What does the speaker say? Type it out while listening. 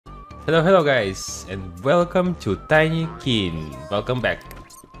Hello guys, and welcome to Tinykin. Welcome back.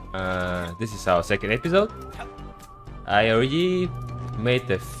 This is our second episode. I already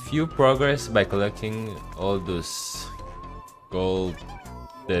made a few progress by collecting all those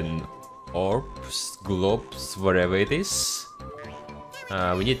golden orbs, globes, whatever it is.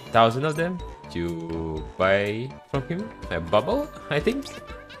 We need 1,000 of them to buy from him a bubble, I think.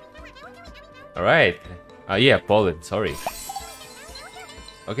 Alright. Yeah, pollen, sorry.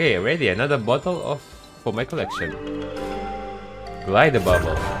 Okay, ready, another bottle for my collection. Glider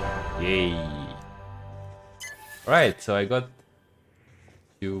bubble. Yay. Alright, so I got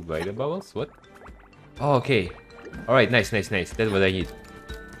 2 glider bubbles. What? Oh, okay. Alright, nice. That's what I need.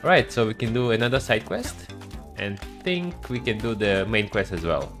 Alright, so we can do another side quest. And think we can do the main quest as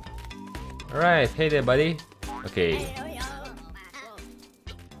well. Alright, hey there buddy. Okay.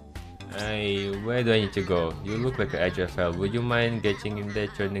 Where do I need to go? You look like an agile file. Would you mind getting in there,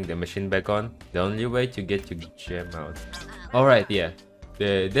 turning the machine back on? The only way to get your gem out. Alright, yeah.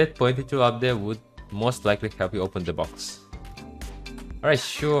 That pointer tool up there would most likely help you open the box. Alright,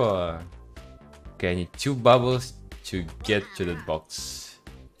 sure. Okay, I need 2 bubbles to get to the box.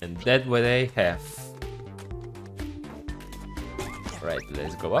 And that's what I have. Alright,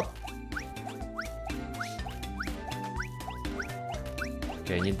 let's go up.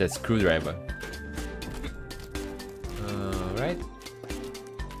 Okay, I need that screwdriver. Alright.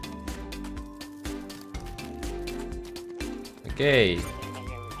 Okay.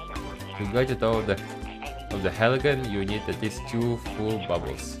 To go to the top of the heligon, you need at least 2 full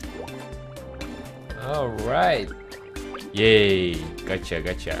bubbles. Alright. Yay.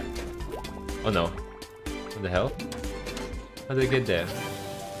 Gotcha. Oh no. What the hell? How did I get there?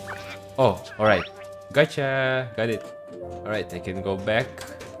 Oh, alright. Gotcha. Got it. Alright, I can go back.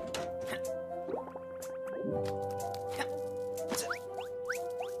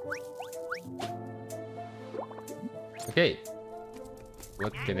 Okay.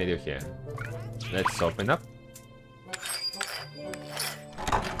 What can I do here? Let's open up.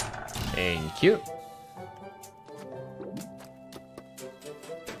 Thank you.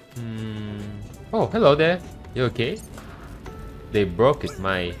 Oh, hello there. You okay? They broke it,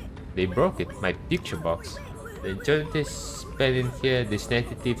 my picture box. The joint pen in here, the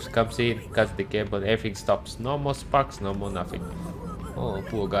snatty tips comes in, cuts the cable, everything stops. No more sparks, no more nothing. Oh,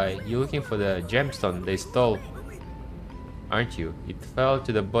 poor guy. You're looking for the gemstone they stole, aren't you? It fell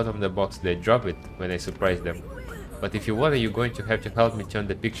to the bottom of the box. They dropped it when I surprised them. But if you want it, you're going to have to help me turn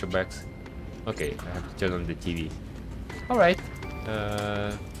the picture backs. Okay, I have to turn on the TV. Alright.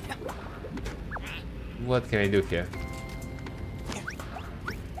 What can I do here?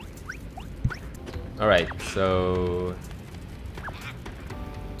 Alright, so...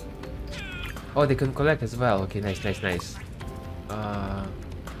 Oh, they can collect as well. Okay, nice.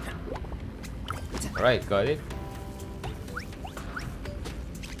 Alright, got it.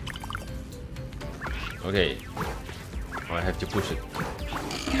 Okay. Oh, I have to push it.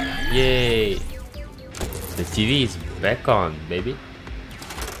 Yay! The TV is back on, baby.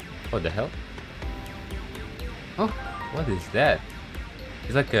 What the hell? Oh, what is that?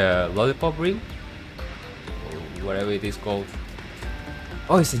 It's like a lollipop ring? Whatever it is called.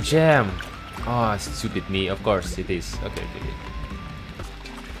 Oh, it's a gem. Oh, stupid me. Of course it is. Okay.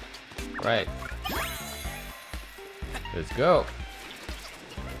 Right. Let's go.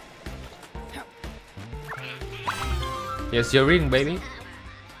 Here's your ring, baby.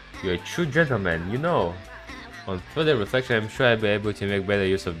 You're a true gentleman, you know. On further reflection, I'm sure I'll be able to make better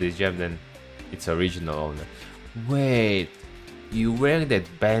use of this gem than its original owner. Wait, you wearing that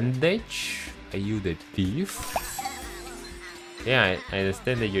bandage? Are you the thief? Yeah, I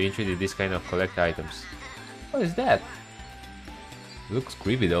understand that you're interested in this kind of collector items. What is that? Looks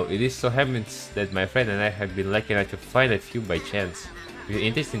creepy though. It is so happens that my friend and I have been lucky enough to find a few by chance. If you're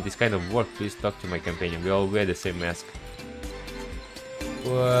interested in this kind of work, please talk to my companion. We all wear the same mask.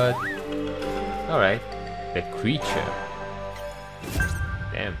 What? Alright. The creature.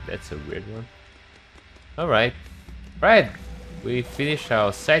 Damn, that's a weird one. Alright. Right. We finished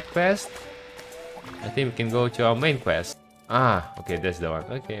our side quest. I think we can go to our main quest. Ah, okay, that's the one.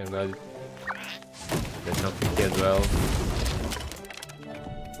 Okay, I got it. There's something here as well.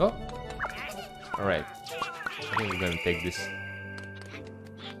 Oh! Alright. I think we're gonna take this.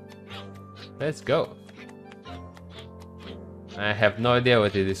 Let's go. I have no idea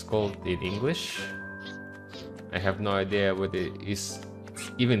what it is called in English. I have no idea what it is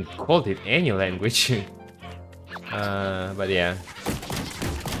even called in any language. But yeah.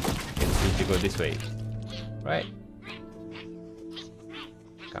 Guess we need to go this way. Right.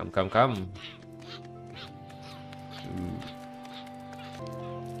 Come.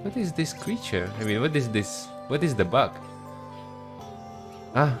 What is this creature? I mean, what is this? What is the bug?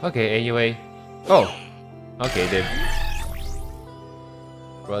 Ah, okay, anyway. Oh! Okay, they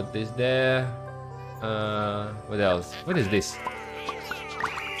brought this there. What else? What is this?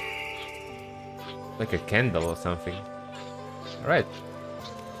 Like a candle or something. Alright.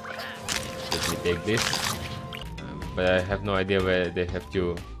 Let me take this. But I have no idea where they have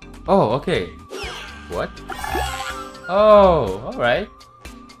to... Oh, okay. What? Oh, alright.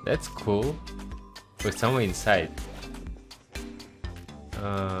 That's cool. There's somewhere inside.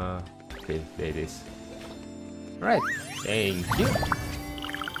 Okay, there it is. Alright, thank you.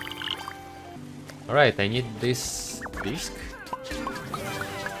 Alright, I need this disc.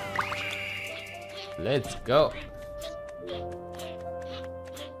 Let's go.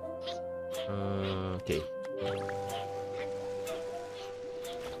 Okay.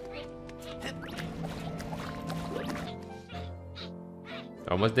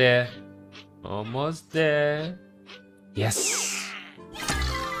 Almost there. Almost there. Yes.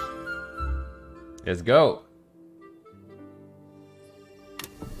 Let's go.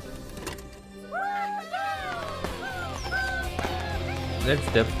 Let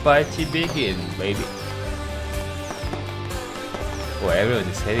the party begin, baby. Oh, everyone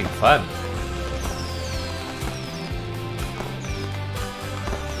is having fun.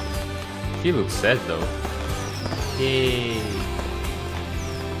 He looks sad though. Yay.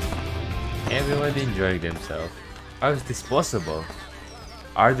 Everyone enjoying themselves. How is this possible?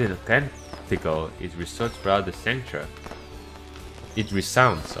 Ardent canticle is resourced throughout the sanctuary. It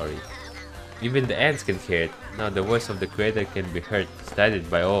resounds, sorry. Even the ants can hear it. Now the voice of the creator can be heard, studied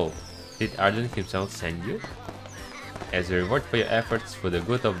by all. Did Arden himself send you? As a reward for your efforts for the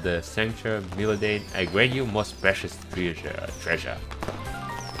good of the sanctuary, Milodane, I grant you most precious treasure.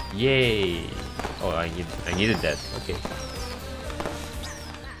 Yay! Oh, I needed that. Okay.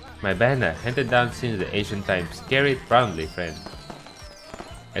 My banner, handed down since the ancient times. Carry it proudly, friend.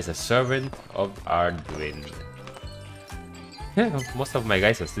 As a servant of Arduin. Most of my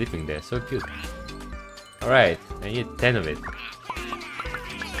guys are sleeping there, so cute. Alright, I need 10 of it.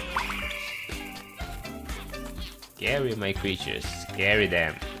 Carry my creatures, carry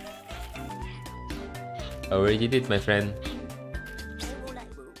them. Already did, my friend.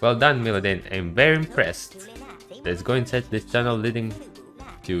 Well done, Milodane, I'm very impressed. Let's go inside this tunnel leading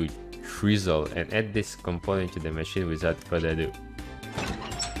to Shrizzle and add this component to the machine without further ado.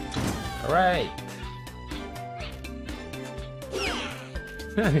 Alright.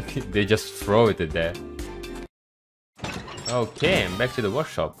 They just throw it at there. Okay, I'm back to the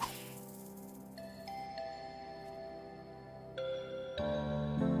workshop.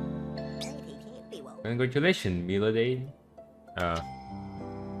 Congratulations, Milodane.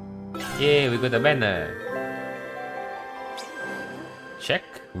 Yay, we got a banner. Check.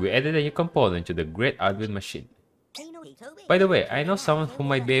 We added a new component to the Great Arduin machine. By the way, I know someone who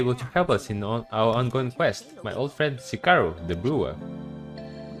might be able to help us in our ongoing quest. My old friend Sikaru, the brewer.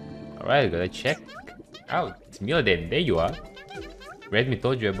 Alright, gotta check out. It's Milodane, there you are. Redmi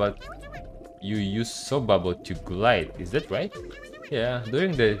told you about you use soap bubble to glide, is that right? Yeah,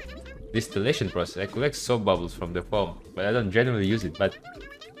 during the distillation process I collect soap bubbles from the foam, but I don't generally use it, but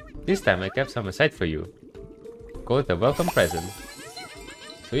this time I kept some aside for you. Call it a welcome present.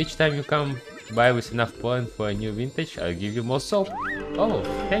 So each time you come by with enough pollen for a new vintage, I'll give you more soap. Oh,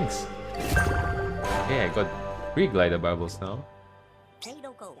 thanks. Okay, I got 3 glider bubbles now.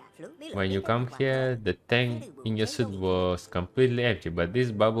 When you come here, the tank in your suit was completely empty, but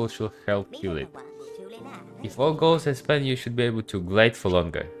this bubble should help fill it. If all goes as planned, you should be able to glide for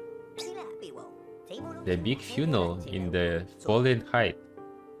longer. The big funnel in the fallen height.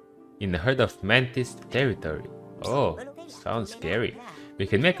 In the herd of mantis territory. Oh, sounds scary. We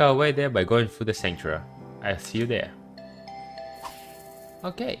can make our way there by going through the sanctuary. I'll see you there.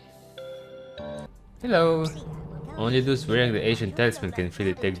 Okay. Hello. Only those wearing the ancient talisman can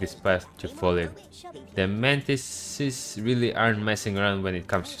freely take this path to Fallen. The mantises really aren't messing around when it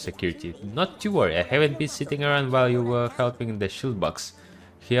comes to security. Not to worry, I haven't been sitting around while you were helping the shield box.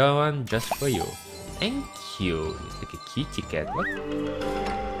 Here one just for you. Thank you. It's like a kitty cat. What?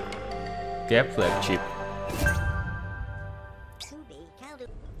 Cap flagship.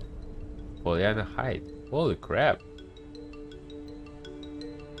 Pollyanna hide. Holy crap.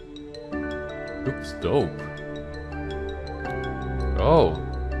 Looks dope. Oh.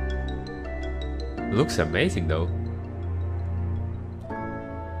 Looks amazing though.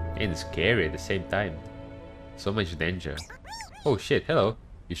 And scary at the same time. So much danger. Oh shit, hello.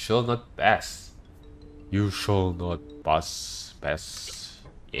 You shall not pass. You shall not pass. Pass.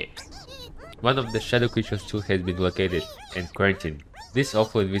 Yeah. One of the shadow creatures too has been located and quarantined. This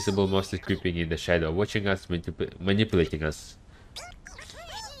awful invisible monster creeping in the shadow, watching us, manipulating us.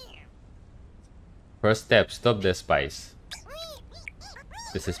 First step, stop the spies.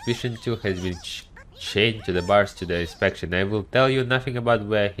 The suspicion too has been chained to the bars to the inspection. I will tell you nothing about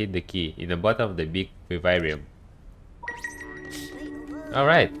where I hid the key, in the bottom of the big vivarium.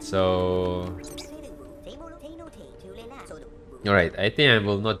 Alright, so... Alright, I think I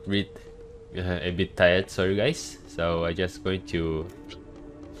will not read a bit tired, sorry guys. So I'm just going to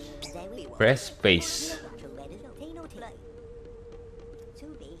press space.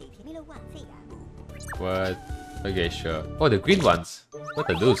 What? Okay, sure. Oh, the green ones. What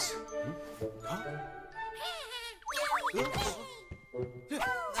are those?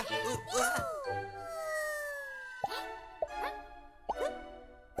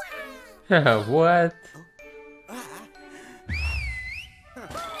 What?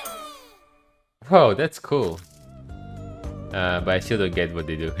 Wow, that's cool. But I still don't get what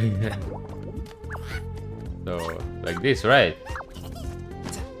they do. So, like this, right?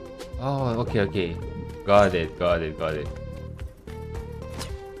 Oh, okay, okay. Got it, got it, got it.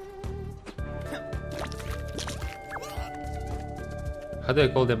 How do I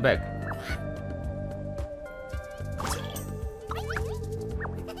call them back?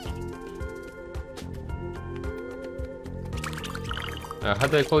 How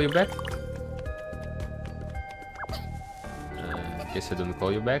do I call you back? Guess I don't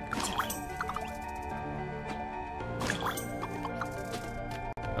call you back.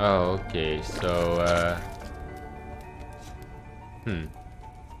 Oh, okay, so,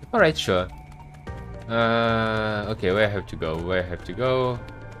 Alright, sure. Okay, where I have to go? Where I have to go?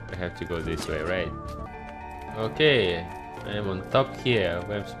 I have to go this way, right? Okay, I am on top here.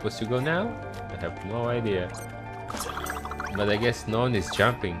 Where I'm supposed to go now? I have no idea. But I guess no one is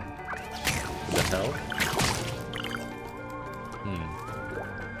jumping. What the hell?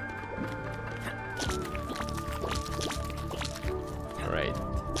 Alright.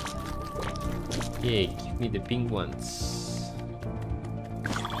 Yeah, give me the pink ones.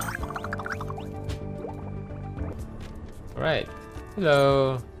 Alright.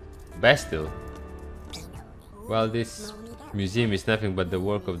 Hello. Bastille. Well, this museum is nothing but the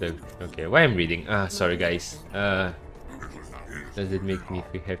work of the... Okay, why I'm reading? Ah, sorry guys. Does it make me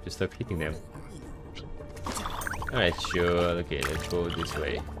have to stop hitting them? Alright, sure. Okay, let's go this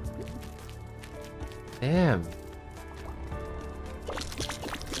way. Damn.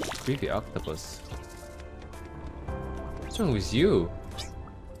 Creepy octopus. What's wrong with you?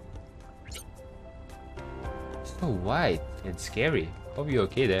 So white and scary. Hope you're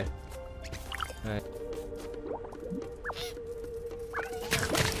okay there. Alright.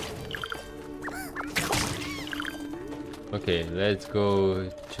 Okay, let's go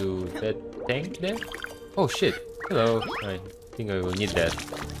to that tank there. Oh shit! Hello. I think I will need that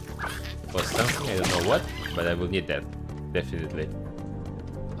for something. I don't know what, but I will need that definitely.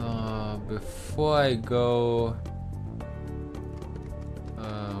 Before I go,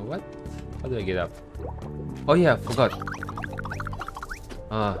 what? How do I get up? Oh yeah, I forgot.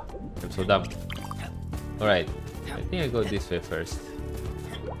 I'm so dumb. Alright, I think I go this way first.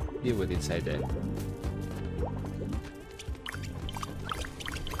 See what's inside there.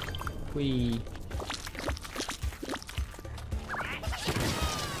 Whee.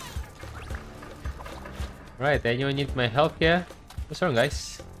 Right, anyone need my help here? What's wrong,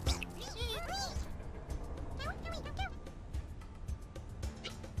 guys?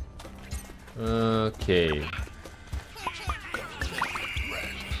 Okay.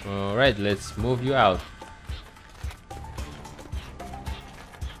 Alright, let's move you out.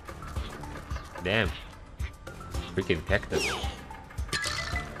 Damn. Freaking cactus.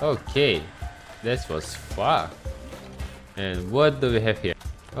 Okay. This was far. And what do we have here?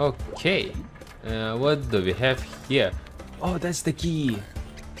 Okay. What do we have here? Oh, that's the key.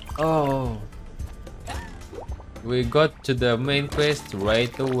 Oh. We got to the main quest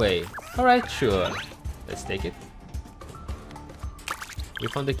right away. Alright, sure. Let's take it. We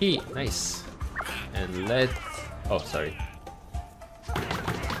found the key. Nice. And let's... Oh, sorry.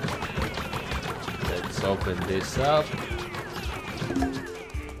 Let's open this up.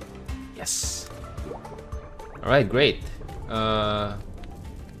 Yes. Alright, great. I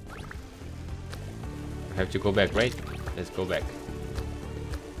have to go back, right? Let's go back.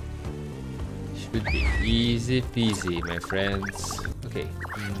 Should be easy peasy, my friends. Okay.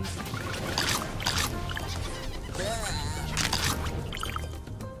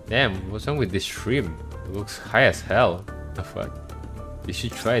 Damn, what's wrong with this shrimp? It looks high as hell. The fuck? You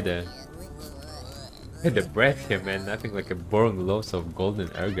should try the breath here, man. Nothing like a boring loaf of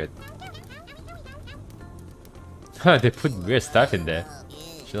golden ergot. They put weird stuff in there.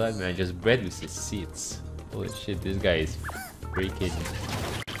 Gelatin just bread with his seeds. Holy shit, this guy is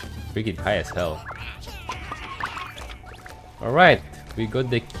freaking high as hell. Alright, we got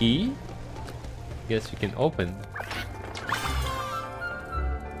the key. Guess we can open.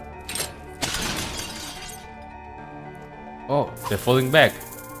 Oh, they're falling back.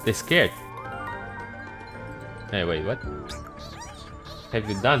 They're scared. Hey, wait, what? Have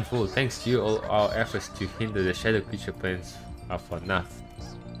you done, fool? Thanks to you, all our efforts to hinder the shadow creature plans are for nothing.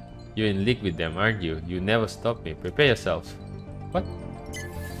 You're in league with them, aren't you? You never stop me. Prepare yourselves. What?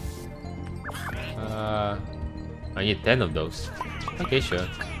 I need 10 of those. Okay, sure.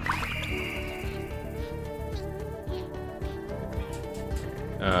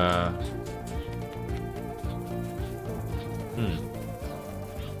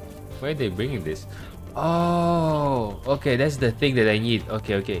 Why are they bringing this? Oh, okay, that's the thing that I need.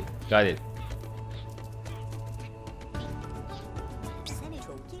 Okay, okay, got it.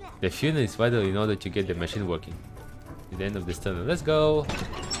 The fuel is vital in order to get the machine working. At the end of this tunnel, let's go.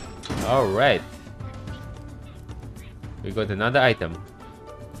 All right, we got another item.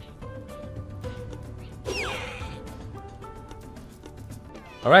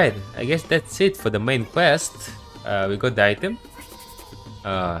 All right, I guess that's it for the main quest. We got the item.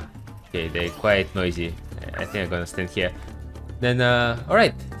 Okay, they're quite noisy. I think I'm gonna stand here. Then,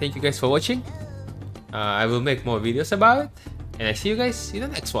 alright, thank you guys for watching. I will make more videos about it. And I see you guys in the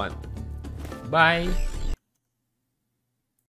next one. Bye!